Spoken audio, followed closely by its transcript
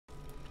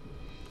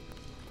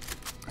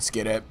Let's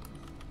get it.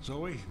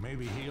 Zoe,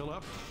 maybe heal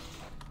up.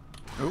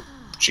 Oop.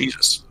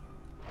 Jesus.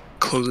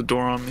 Close the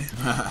door on me.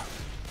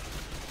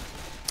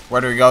 Where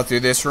do we go?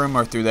 Through this room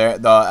or through there?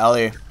 The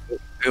alley?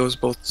 It was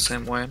both the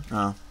same way.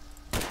 Oh.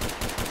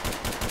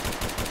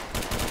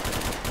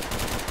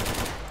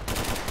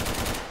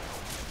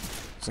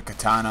 It's a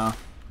katana.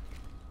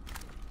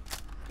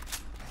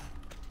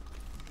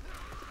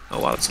 Oh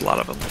wow, that's a lot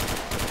of them.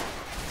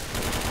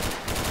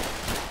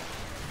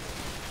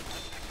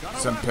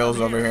 Some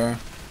pills over here.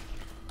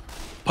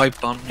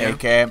 Pipe bomb, yeah.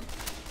 AK. Yeah,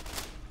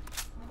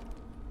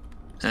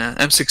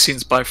 M16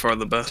 is by far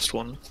the best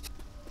one.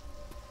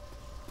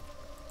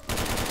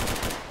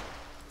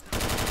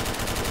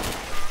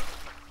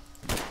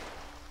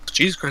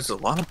 Jesus Christ, there's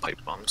a lot of pipe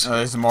bombs.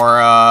 There's more,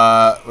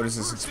 what is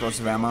this,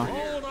 explosive ammo?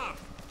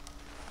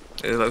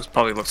 It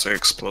probably looks like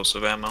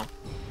explosive ammo.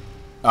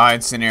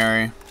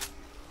 Incendiary.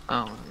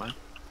 Oh, never mind.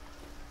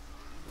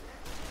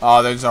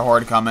 Oh, there's a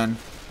horde coming.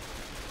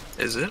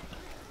 Is it?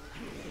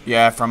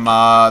 Yeah, from,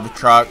 the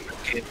truck.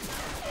 Okay.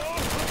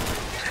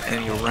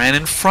 And you ran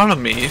in front of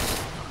me.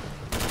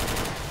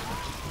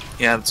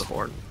 Yeah, that's a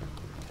horde.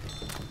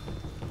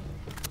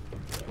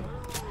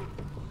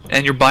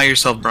 And you're by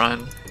yourself,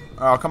 Brian.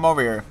 Oh, come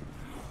over here.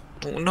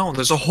 Oh, no,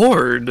 there's a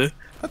horde.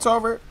 That's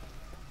over.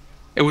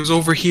 It was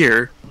over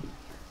here.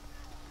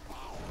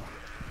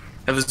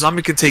 If a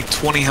zombie could take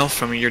 20 health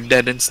from you, you're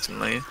dead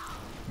instantly.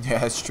 Yeah,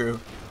 that's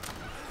true.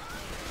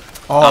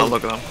 Oh,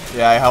 look at them.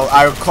 Yeah,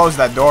 I closed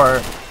that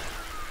door.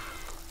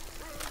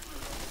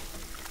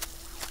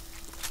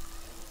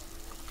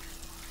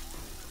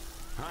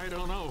 I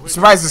don't know. I'm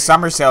surprised the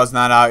summer sale's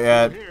not out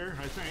yet. Here,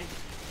 I think.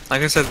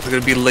 Like I said, it's gonna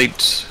be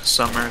late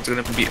summer. It's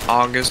gonna be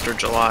August or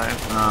July.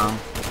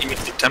 Even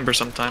September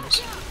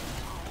sometimes.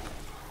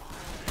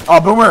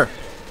 Oh, boomer!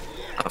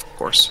 Of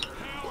course.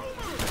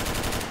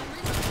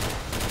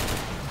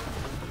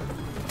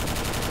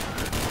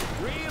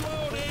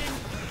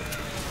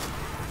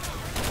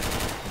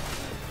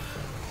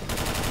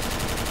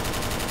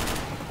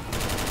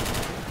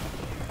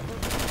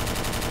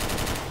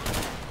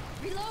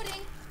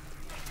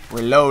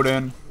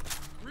 Reloading.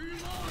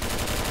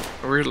 Reloading.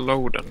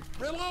 Reloading.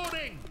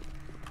 Reloading.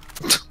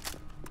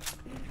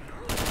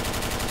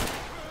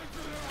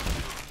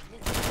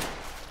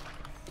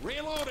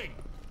 Reloading.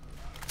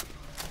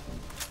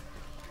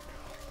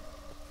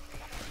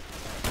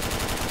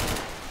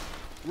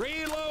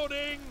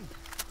 Reloading.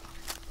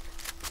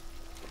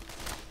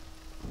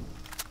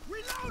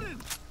 Reloading.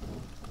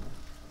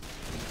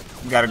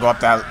 We gotta go up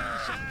that.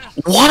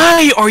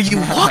 Why are you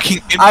walking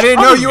in I didn't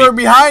know front of you me? were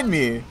behind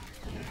me.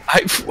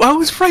 I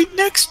was right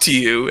next to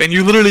you, and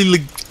you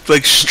literally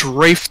like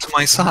strafed to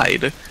my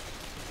side.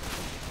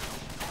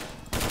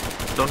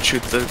 Don't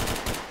shoot the.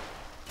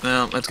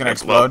 No, it's gonna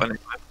blow up explode? anyway.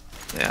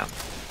 Yeah.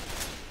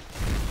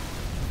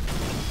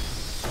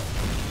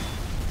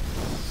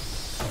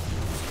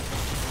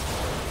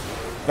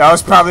 That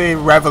was probably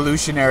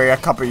revolutionary a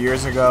couple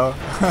years ago.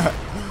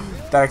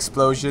 That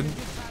explosion.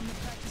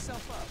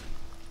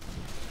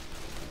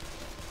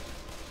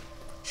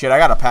 Shit, I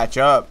gotta patch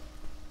up.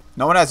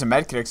 No one has a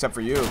medkit except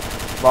for you.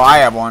 Well, I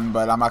have one,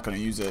 but I'm not gonna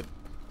use it.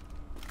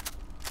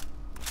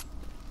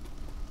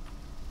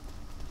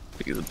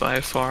 Because by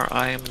far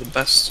I am the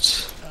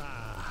best.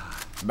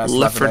 Best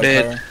Left 4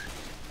 Dead.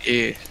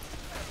 player. Yeah.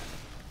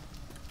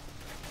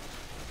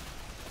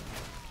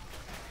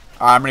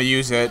 I'm gonna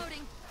use it.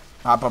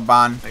 Hop up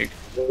on. Like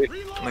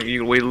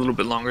you can wait a little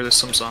bit longer. There's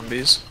some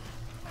zombies.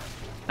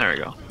 There we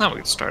go. Now we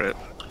can start it.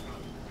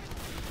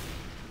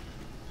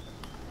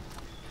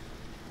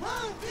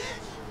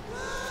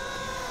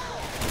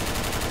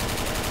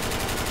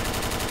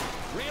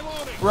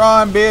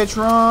 Run, bitch,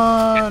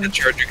 run! Get the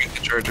charger. Get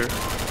the charger.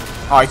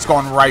 Oh, he's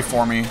going right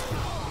for me.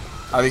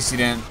 At least he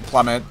didn't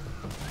plummet.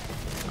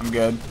 I'm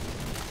good.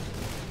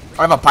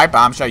 I have a pipe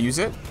bomb. Should I use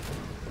it?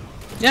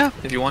 Yeah,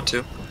 if you want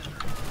to.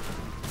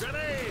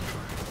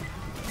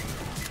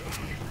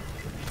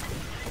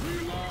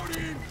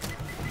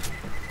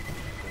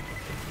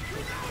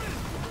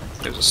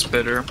 There's a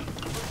spitter.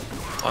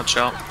 Watch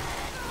out.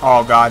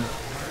 Oh god.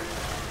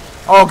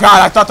 Oh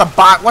god, I thought the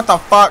box. What the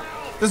fuck?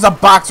 There's a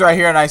box right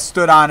here and I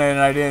stood on it and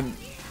I didn't.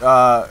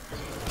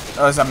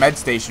 There's a med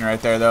station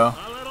right there though.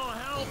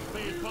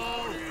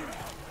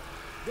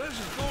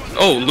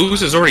 Oh,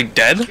 Luz is already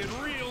dead?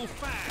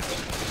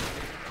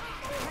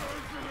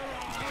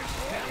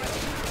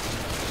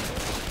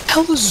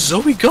 Hell is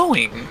Zoe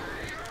going?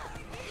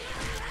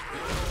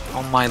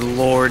 Oh my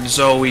lord,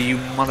 Zoe, you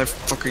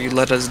motherfucker, you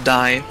let us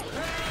die.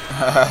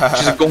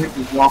 She's going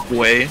to walk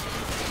away.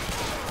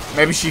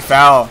 Maybe she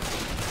fell.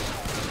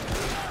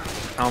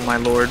 Oh my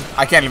lord.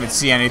 I can't even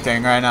see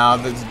anything right now.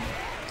 The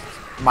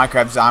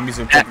Minecraft zombies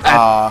are taking.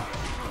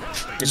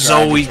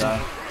 Zoe.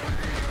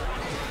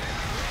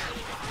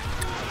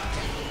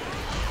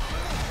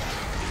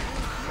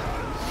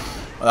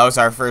 Well, that was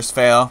our first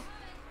fail.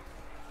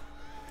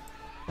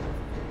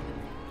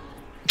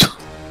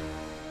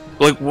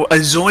 Like,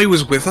 Zoe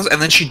was with us,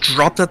 and then she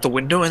dropped out the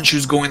window, and she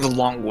was going the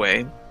long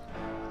way.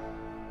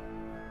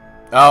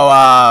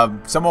 Oh,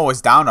 someone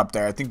was down up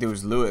there. I think there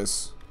was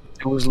Lewis.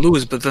 It was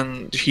Lewis, but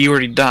then he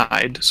already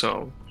died,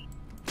 so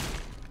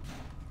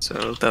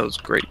that was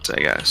great,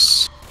 I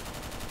guess.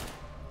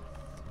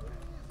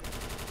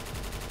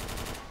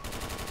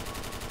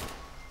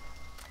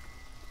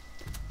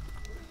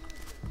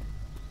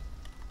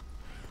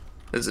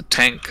 There's a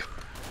tank.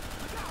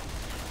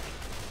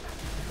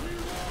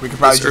 We could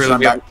probably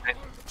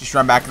just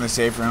run back in the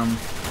safe room.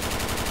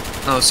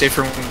 No, safe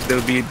room, there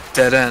would be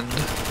dead end.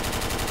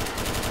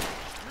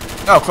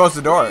 No, close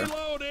the door.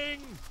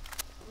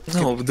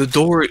 No, the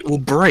door will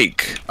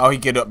break. Oh, he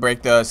could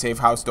break the safe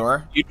house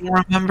door? You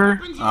don't remember?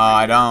 Oh,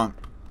 I don't.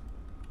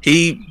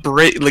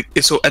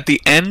 So at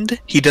the end,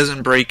 he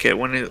doesn't break it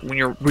when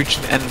you're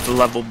reaching the end of the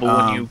level,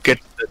 but when you get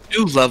to the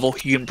new level,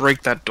 he can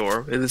break that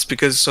door. It's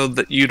because so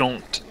that you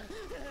don't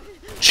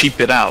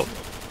cheap it out,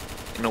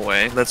 in a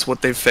way. That's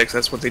what they fixed.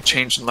 That's what they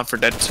changed in Left 4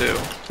 Dead 2.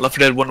 Left 4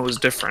 Dead 1 was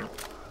different.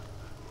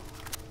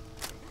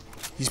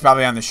 He's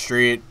probably on the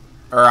street,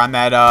 or on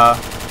that,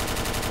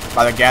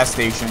 by the gas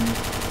station.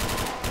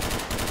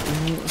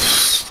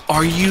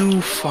 Are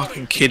you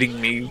fucking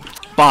kidding me?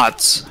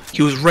 Bots.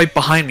 He was right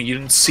behind me. You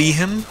didn't see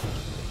him?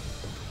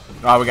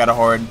 Oh, we got a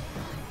horde.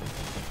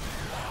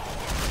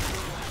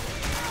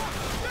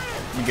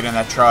 Let me get in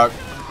that truck.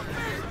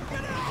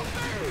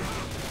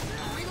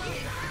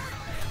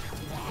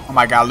 Oh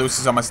my god, Luce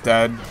is almost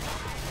dead.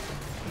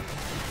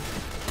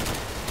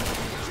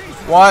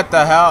 What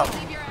the hell?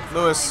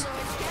 Lewis,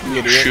 you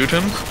idiot. Shoot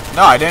him?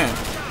 No, I didn't.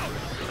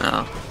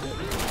 No.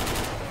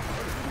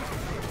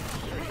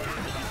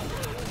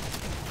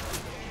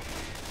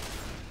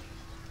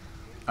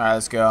 Alright,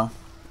 let's go.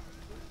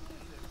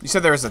 You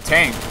said there was a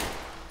tank.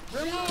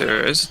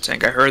 There is a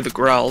tank. I heard the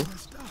growl.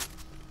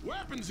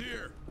 Weapons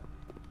here.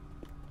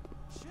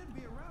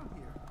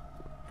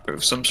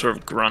 Or some sort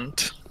of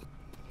grunt.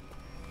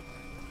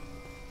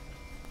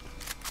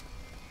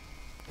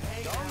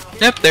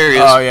 Yep, there he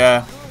is. Oh,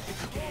 yeah.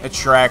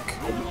 It's Shrek.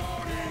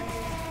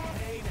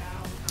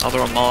 I'll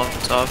throw a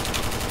Molotov.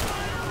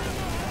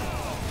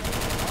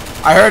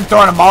 I heard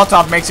throwing a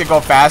Molotov makes it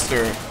go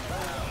faster.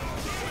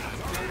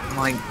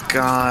 My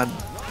god.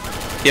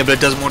 Yeah, but it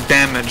does more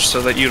damage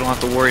so that you don't have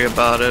to worry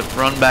about it.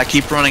 Run back,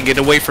 keep running, get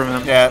away from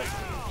him. Yeah.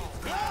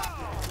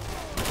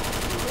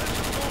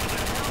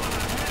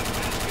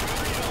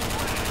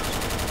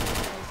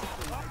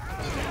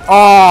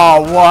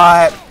 Oh,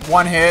 what?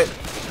 One hit.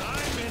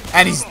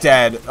 And he's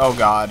dead. Oh,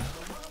 God.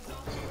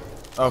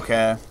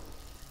 Okay.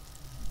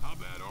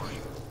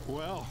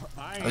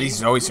 At least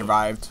Zoe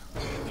survived.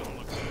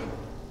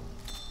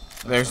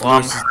 There's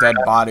Lewis's dead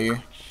body.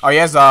 Oh, he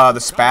has the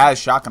spaz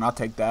shotgun. I'll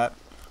take that.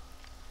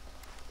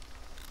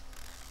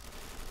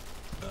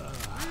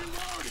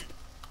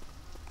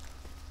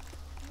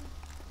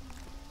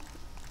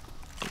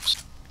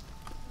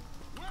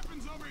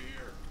 Weapons over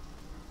here.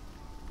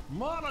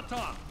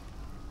 Molotov.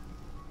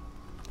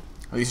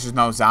 At least there's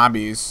no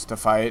zombies to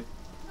fight.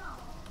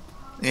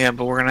 Yeah,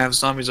 but we're gonna have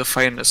zombies to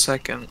fight in a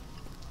second.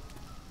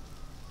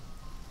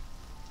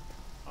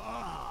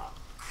 Ah,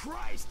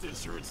 Christ,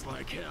 this hurts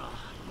like hell.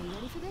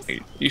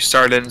 You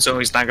started, and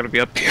Zoe's not gonna be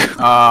up here. She's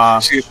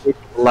gonna take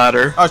the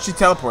ladder. Oh, she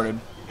teleported.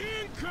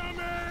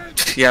 Incoming.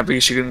 Yeah,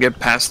 because she couldn't get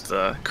past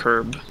the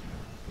curb.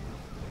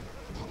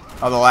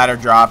 Oh, the ladder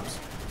dropped.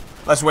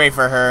 Let's wait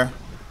for her.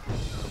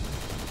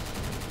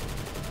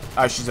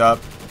 Oh, she's up.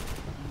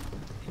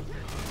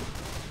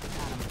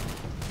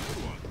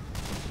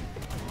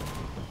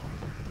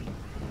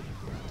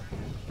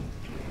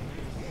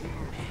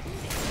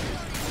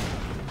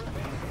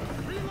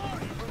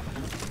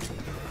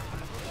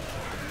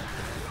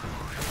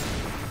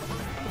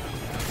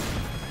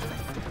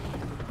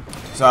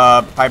 There's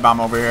a pipe bomb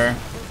over here.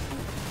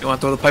 You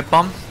wanna throw the pipe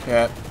bomb?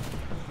 Yeah.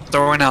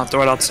 Throw it now,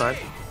 throw it outside.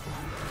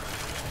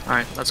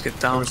 Alright, let's get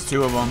There down. was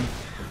two of them.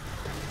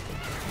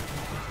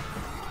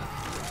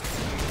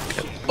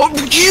 Oh,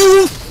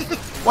 you!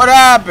 What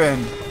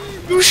happened?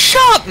 You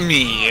shot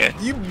me!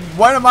 You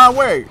went in my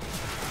way.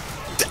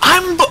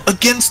 I'm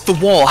against the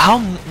wall. How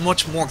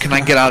much more can I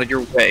get out of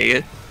your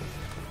way?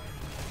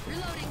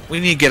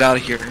 We need to get out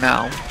of here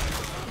now.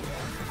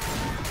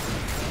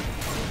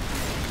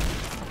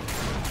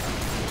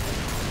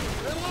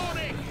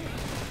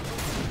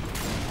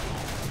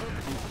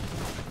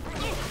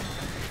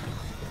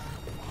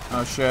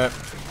 Oh shit.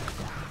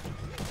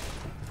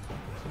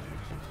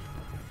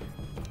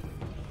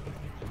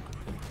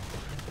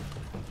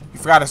 You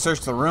forgot to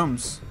search the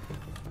rooms.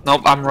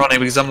 Nope, I'm running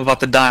because I'm about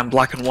to die. I'm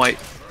black and white.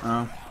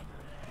 Oh.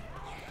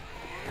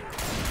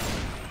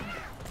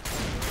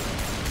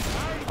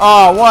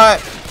 Oh,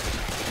 what?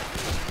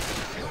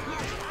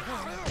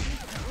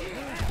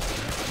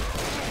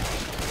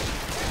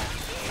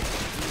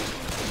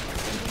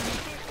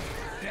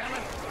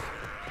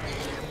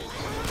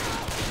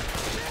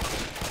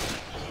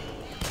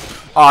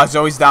 Oh,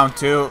 Zoe's down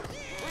too.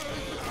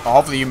 Well,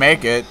 hopefully you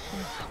make it.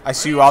 I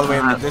see you all the way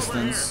in the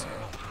distance.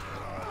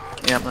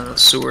 Yeah, I'm in the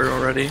sewer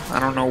already. I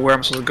don't know where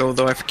I'm supposed to go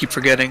though. I keep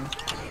forgetting.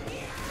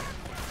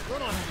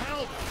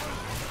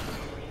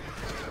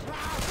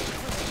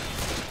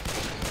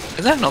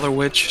 Is that another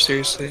witch?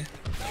 Seriously? Need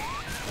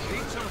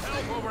some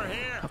help over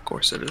here. Of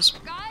course it is.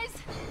 Guys,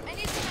 I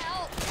need some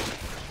help.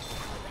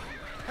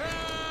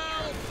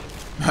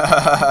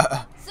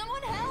 Help!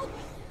 Someone help.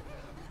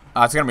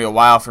 It's gonna be a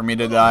while for me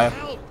to die.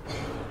 Help!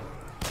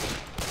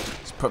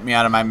 Just put me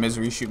out of my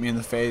misery, shoot me in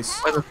the face.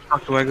 Where the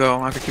fuck do I go?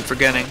 I have to keep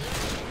forgetting.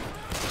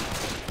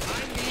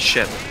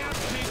 Shit.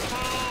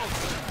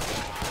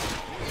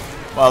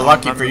 Well,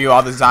 lucky for you,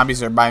 all the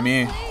zombies are by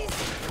me.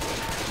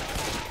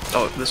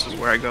 Oh, this is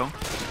where I go.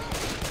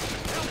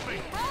 Help me!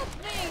 Help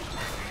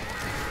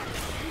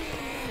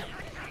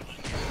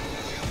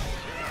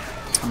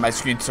me. My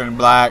screen's turning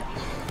black.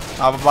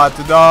 I'm about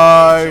to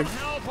die.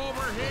 Help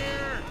over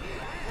here!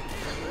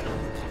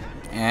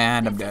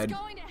 And I'm dead.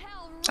 Going to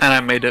hell. And I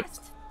made it.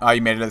 Oh,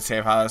 you made it to the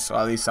safe house. Well,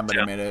 at least somebody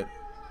Yeah. made it.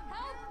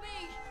 Help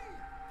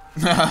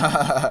me.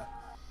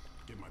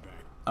 Get my bag.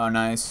 Oh,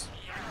 nice.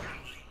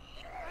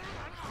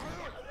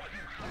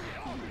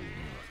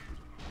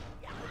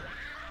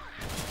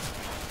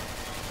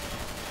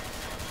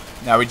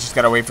 Now we just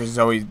gotta wait for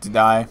Zoe to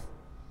die.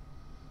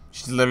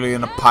 She's literally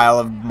in a pile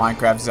of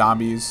Minecraft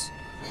zombies.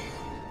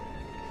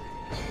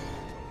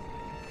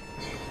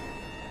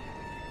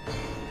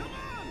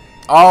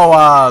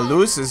 Oh,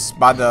 Lewis is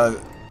by the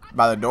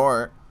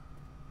door.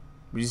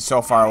 He's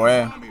so far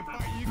away.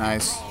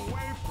 Nice.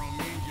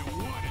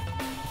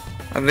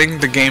 I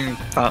think the game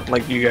thought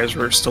like you guys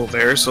were still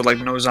there, so like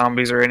no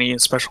zombies or any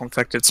special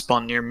infected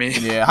spawn near me.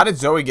 Yeah, how did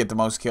Zoe get the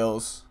most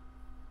kills?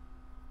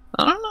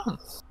 I don't know.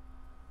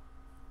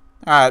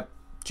 Alright,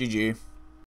 GG.